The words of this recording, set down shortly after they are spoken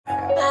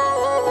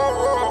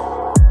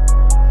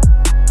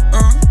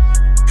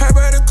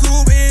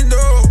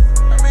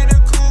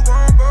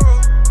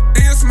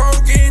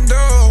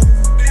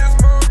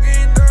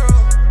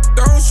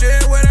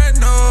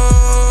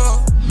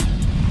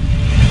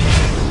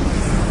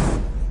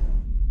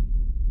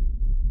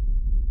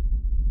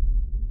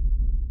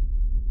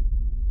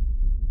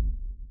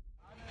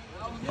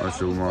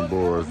shit with my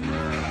boys,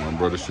 man. My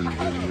brother shooting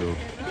the video.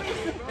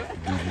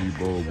 DG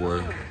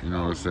Boldboy, you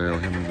know what I'm saying?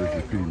 Him and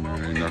Ricky P,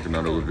 man. They knocking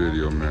out over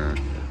video, man.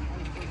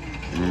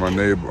 My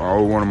neighbor,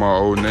 one of my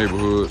old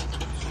neighborhoods.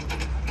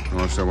 You know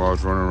what I'm saying? While I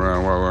was running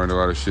around, where I learned a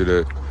lot of shit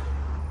at.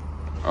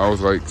 I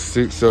was like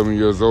 6, 7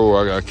 years old.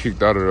 I got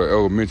kicked out of the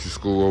elementary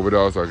school over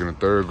there. I was like in the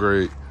 3rd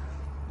grade.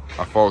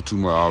 I fought too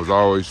much. I was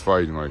always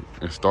fighting, like,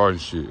 and starting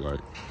shit, like.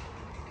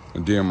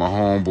 And then my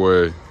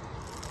homeboy,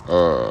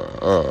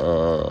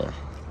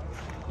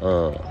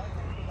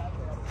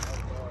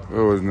 what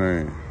was his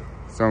name?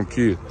 Some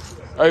kid.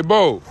 Hey,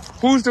 Bo,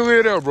 who's still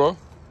here there, bro?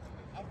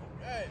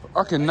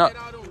 I cannot.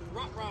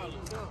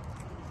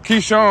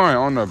 Keyshawn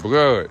on the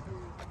blood.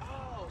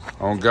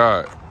 On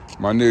God.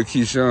 My nigga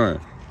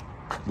Keyshawn.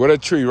 Boy,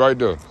 that tree right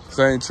there.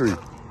 Same tree.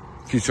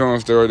 Keyshawn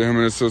stayed right there, him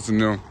and his sister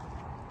and them.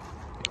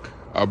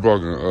 I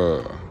brought him,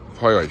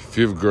 probably like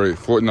 5th grade,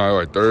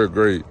 like 3rd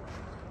grade.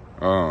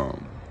 I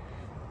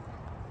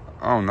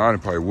don't know, I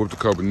probably whooped a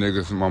couple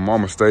niggas. My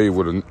mama stayed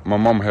with my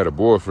mama had a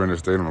boyfriend that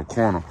stayed on the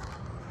corner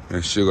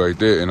and shit like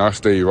that. And I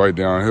stayed right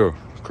down here.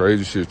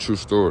 Crazy shit, true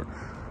story.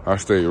 I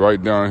stayed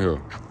right down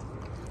here.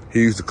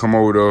 He used to come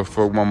over there,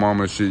 fuck my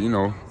mama and shit, you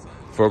know,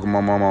 fucking my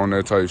mama on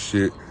that type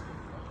shit.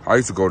 I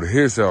used to go to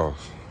his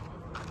house.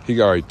 He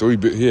got like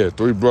he had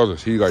 3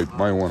 brothers. He like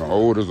might one of the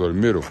oldest or the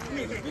middle.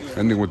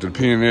 That nigga went to the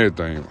pen and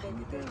everything.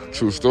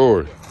 True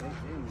story.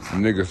 The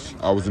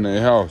niggas, I was in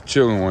their house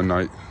chilling one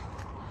night.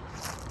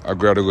 I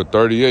grabbed a little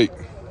 38.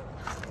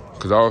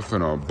 Cause I was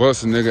finna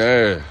bust a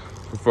nigga ass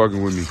for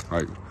fucking with me.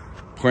 Like,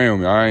 playing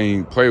with me. I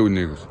ain't play with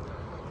niggas.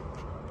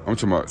 I'm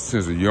talking about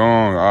since a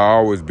young, I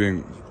always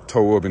been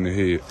toe up in the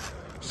head.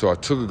 So I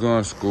took a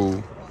gun to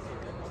school.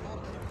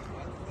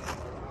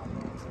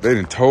 They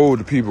done told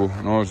the people,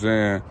 you know what I'm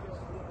saying?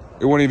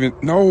 It wasn't even,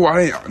 no,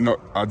 I ain't, no,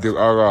 I did,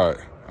 all right.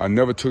 I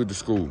never took it to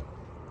school.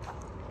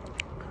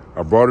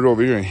 I brought it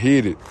over here and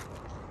hid it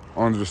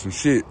under some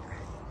shit.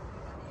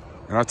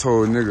 And I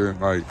told a nigga,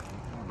 like,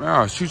 man,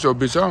 I'll shoot your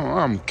bitch. I'm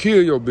gonna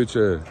kill your bitch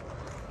ass.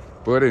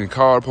 But they didn't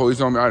call the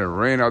police on me. I done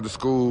ran out the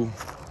school,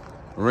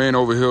 ran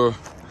over here.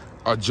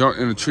 I jumped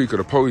in the tree because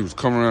the police was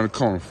coming around the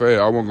corner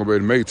fast. I wasn't gonna be able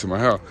to make it to my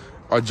house.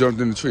 I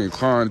jumped in the tree and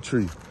climbed the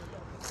tree.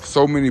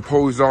 So many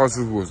police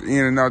officers was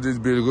in and out this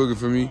bitch looking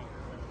for me.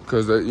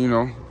 Because, you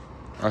know,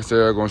 I said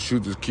I was gonna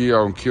shoot this kid. I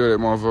was gonna kill that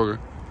motherfucker.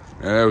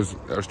 And that was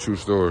a true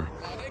story.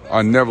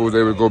 I never was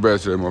able to go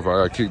back to that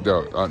motherfucker. I got kicked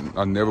out.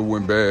 I never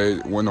went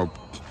back. It wasn't no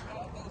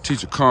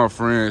teacher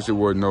conference. It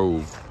wasn't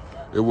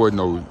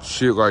no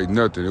shit like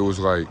nothing. It was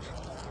like,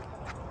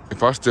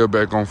 if I step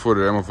back on foot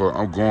of that motherfucker,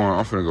 I'm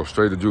finna go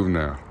straight to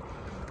juvenile.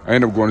 I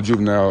ended up going to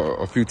juvenile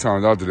a few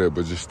times after that,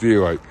 but just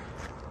still like,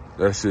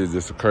 that shit is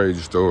just a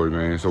crazy story,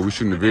 man. So we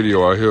shooting the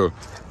video out here.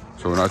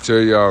 So when I tell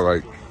y'all,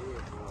 like,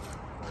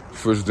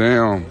 first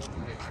down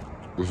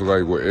was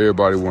like what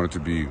everybody wanted to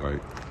be,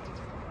 like.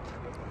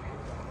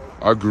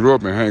 I grew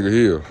up in Hanger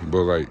Hill,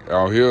 but like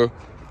out here,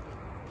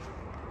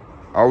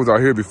 I was out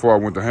here before I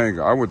went to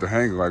Hanger. I went to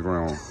Hanger like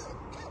around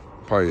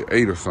probably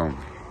 8 or something.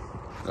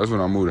 That's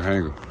when I moved to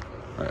Hanger,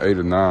 like 8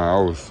 or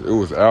 9. It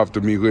was after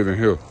me living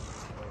here.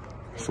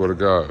 I swear to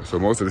God. So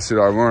most of the shit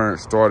I learned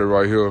started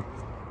right here.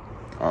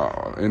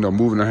 Ended up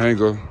moving to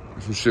Hanger,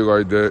 some shit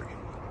like that.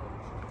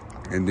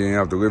 And then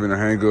after living in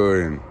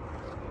Hanger and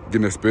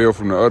getting expelled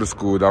from the other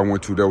school that I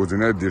went to that was in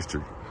that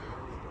district,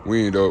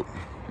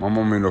 my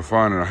mom ended up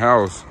finding a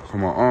house for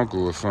my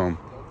uncle or something,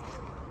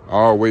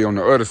 all the way on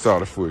the other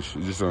side of Fush.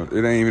 It ain't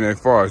even that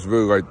far. It's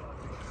really like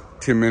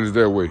 10 minutes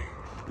that way.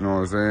 You know what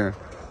I'm saying?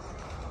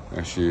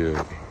 And shit.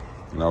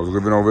 When I was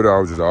living over there, I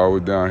was just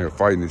always down here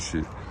fighting this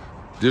shit.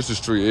 This is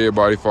the street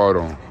everybody fought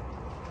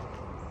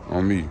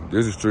on me.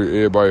 This is the street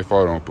everybody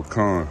fought on,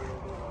 Pecan.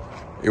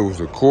 It was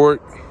a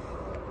court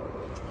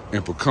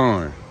and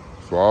Pecan.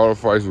 So all the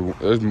fights,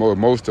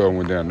 most of them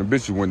went down. The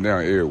bitches went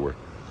down everywhere.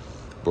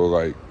 But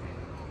like,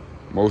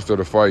 most of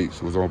the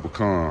fights was on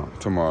Pecan.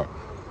 Talking about,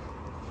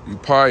 you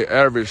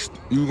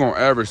gonna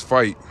average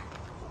fight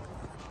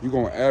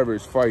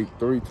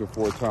 3 to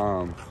 4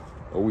 times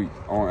a week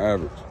on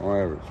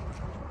average.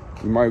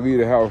 You might leave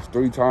the house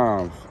 3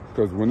 times,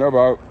 because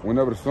whenever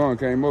the sun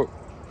came up,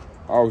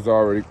 I was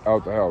already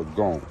out the house,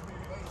 gone.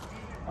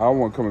 I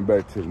wasn't coming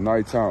back till the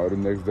nighttime or the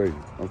next day.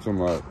 I'm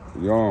talking about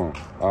young.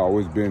 I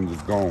always been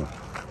just gone.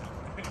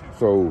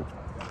 So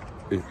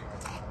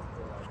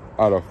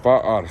out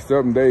of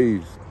 7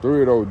 days,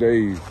 3 of those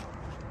days,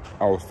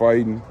 I was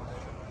fighting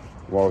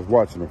while I was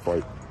watching them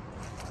fight.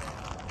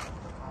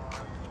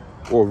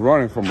 Or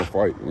running from a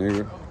fight,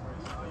 nigga.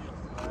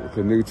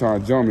 Because nigga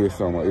trying to jump me or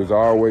something. It was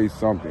always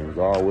something. It was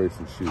always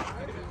some shit.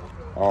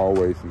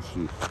 Always some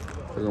shit.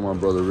 Look at my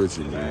brother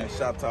Richie, man.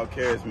 Shop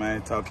TawkCash,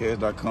 man.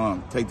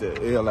 TawkCash.com. Take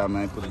the L out,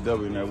 man. Put a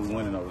W in there. We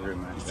winning over here,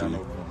 man.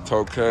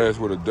 TawkCash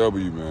with a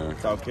W, man.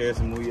 TawkCash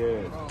and move your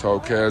ass.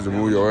 TawkCash and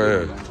move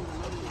your ass.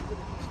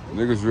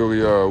 Niggas really,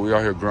 we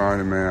out here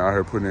grinding, man. Out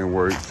here putting in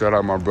work. Shout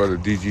out my brother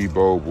DG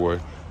Boldboy.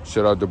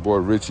 Shout out the boy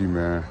Richie,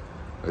 man.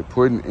 They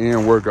putting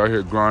in work out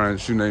here grinding,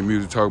 shooting their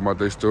music, talking about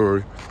their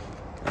story.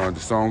 The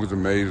song is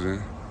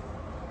amazing.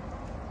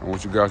 I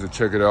want you guys to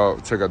check it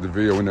out. Check out the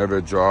video whenever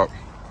it drops.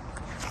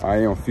 I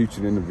am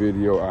featured in the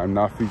video. I'm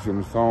not featured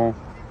in the song,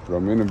 but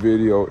I'm in the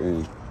video.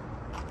 And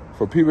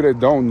for people that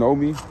don't know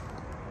me,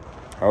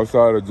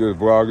 outside of just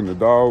vlogging the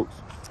dogs,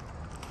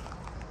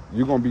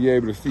 you're gonna be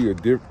able to see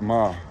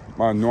my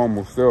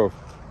normal self.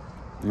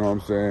 You know what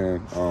I'm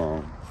saying?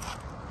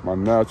 My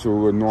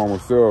natural, normal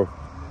self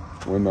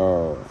when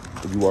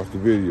if you watch the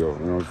video.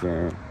 You know what I'm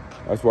saying?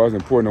 That's why it's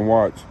important to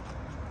watch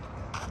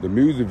the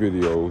music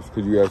videos,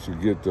 because you actually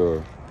get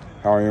the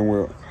how I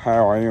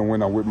am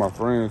when I'm with my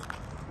friends.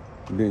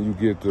 And then you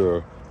get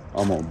the,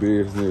 I'm on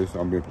business,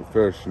 I'm being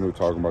professional,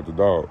 talking about the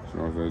dogs. You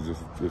know what I'm saying?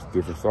 Just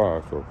different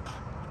sides. So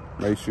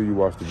make sure you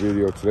watch the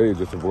video. Today is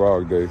just a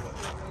vlog day.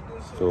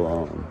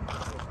 So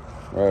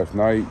last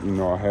night, you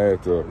know, I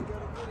had to,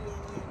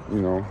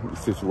 you know, the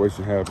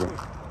situation happened.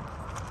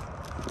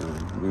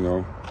 And, you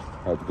know,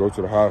 I had to go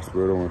to the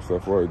hospital and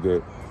stuff like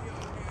that.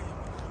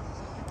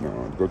 You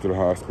know, go to the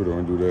hospital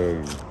and do that.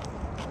 And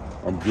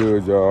I'm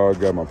good, y'all. I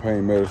got my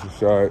pain medicine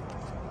shot.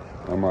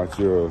 I'm out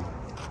here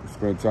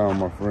spend time with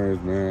my friends,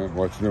 man,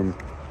 watching them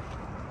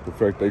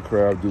perfect their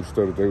craft, do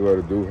stuff that they love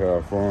to do,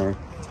 have fun.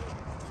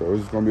 So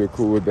it's just gonna be a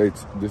cool day.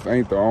 This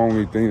ain't the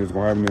only thing that's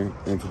gonna happen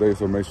in today,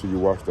 so make sure you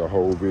watch the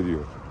whole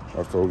video.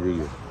 Watch the whole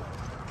video.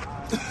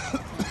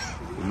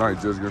 The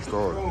night just getting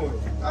started.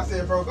 I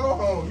said, bro, go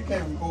home. You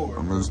can't record.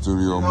 I'm in the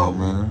studio, my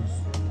man.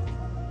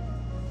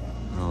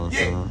 You know what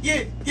I'm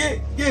saying?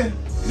 Yeah.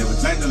 Never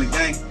change on the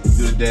gang.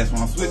 Do the dash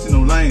while I'm switching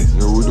them lanes.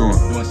 Yeah, what we doing?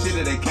 Doing shit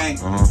that they can't.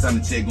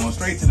 Signing the check, going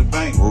straight to the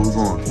bank. Where we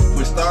going?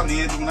 Put start in the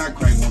engine when I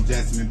crank on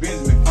Jackson and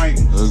Benjamin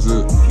Franklin. That's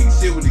it. Kicking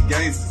shit with the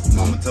gangsters.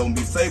 Mama told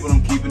me be safe, but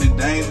I'm keeping it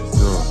dangerous.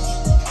 Yeah.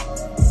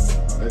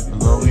 That's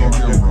all we gonna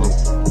get, bro.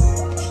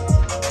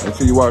 Make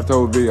sure you watch the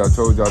whole video. I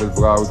told y'all this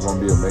vlog was gonna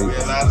be amazing. We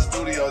in a lot of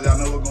studios. Y'all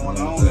know what's going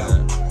on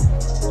now.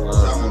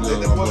 I'm gonna let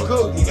that boy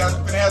cook. He got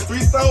to have 3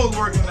 stores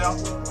working now.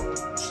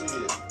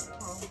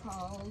 Phone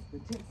calls,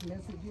 the text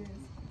messages.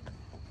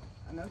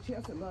 I know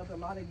Chelsey loves a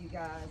lot of you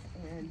guys,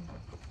 and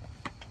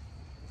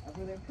I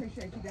really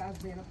appreciate you guys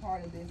being a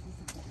part of this. This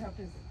is the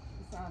toughest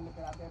assignment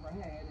that I've ever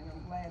had, and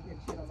I'm glad that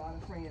she had a lot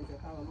of friends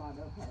that thought a lot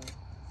of her.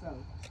 So,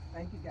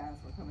 thank you guys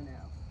for coming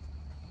out.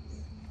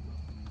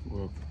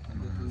 Well,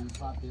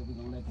 pop it, we're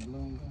gonna let the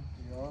balloon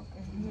go.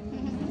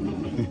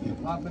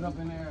 Pop it up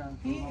in there.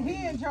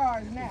 He in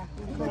charge now.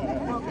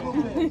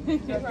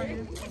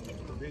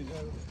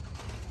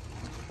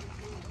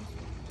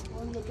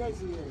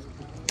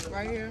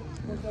 Right here.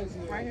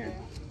 Right here.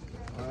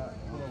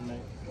 Hold on,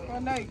 Nate. Oh,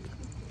 Nate.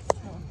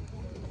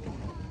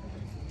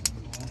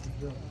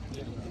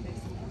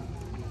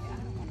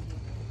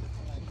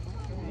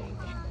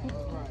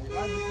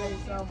 I just say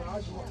something.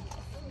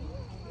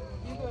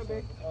 You good,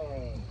 babe?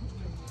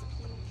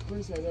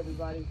 Appreciate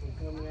everybody for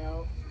coming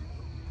out,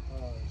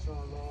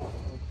 showing love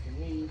for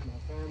me, my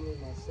family,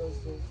 my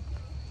sister.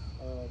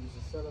 It's a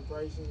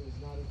celebration. It's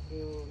not a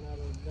funeral, not a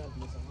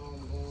nothing. It's a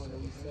homegoing that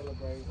we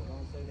celebrate.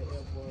 Don't say the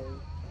F word.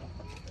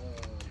 I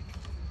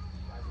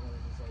just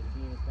wanted to say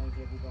again, thank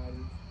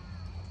everybody.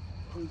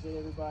 Appreciate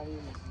everybody.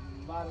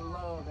 There's a lot of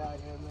love out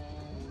here,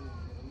 man.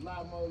 A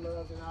lot more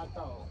love than I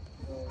thought.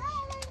 So, just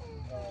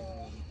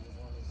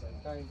want to say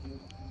thank you.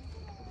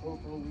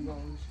 Hopefully we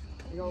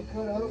gonna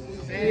cut up.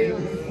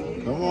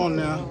 Come on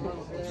now.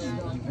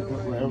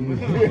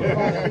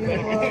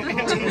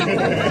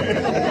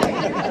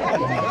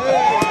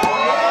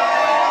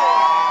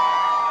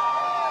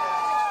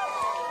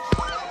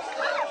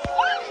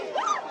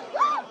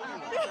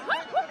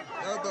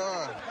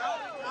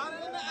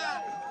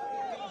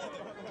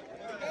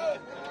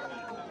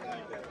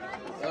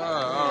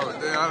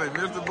 I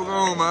missed the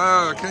balloon, my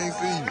eye, I can't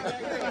see.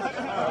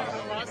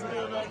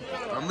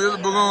 I missed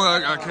the balloon,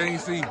 I can't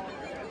see.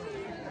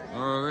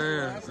 Oh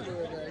man.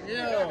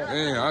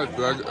 Damn, I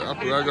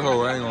feel like a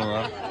hoe, I ain't gonna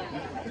lie.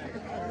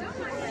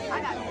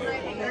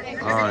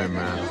 Alright,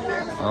 man.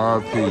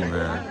 R.I.P.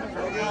 man.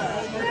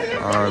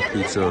 R.I.P.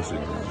 Chelsey,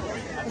 man.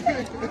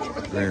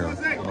 Damn,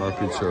 R.I.P.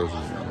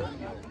 Chelsey, man.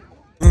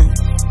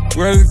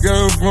 West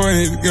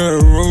California, it's got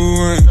a roll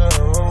one.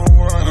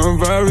 I'm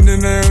vibing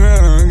in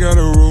Atlanta,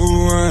 gotta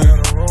roll one.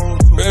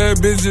 Bad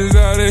bitches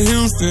out of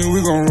Houston,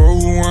 we gon'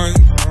 roll one.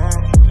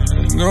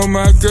 Know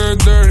my girl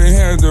dirty,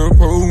 had to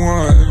pull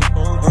one.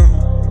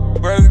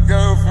 West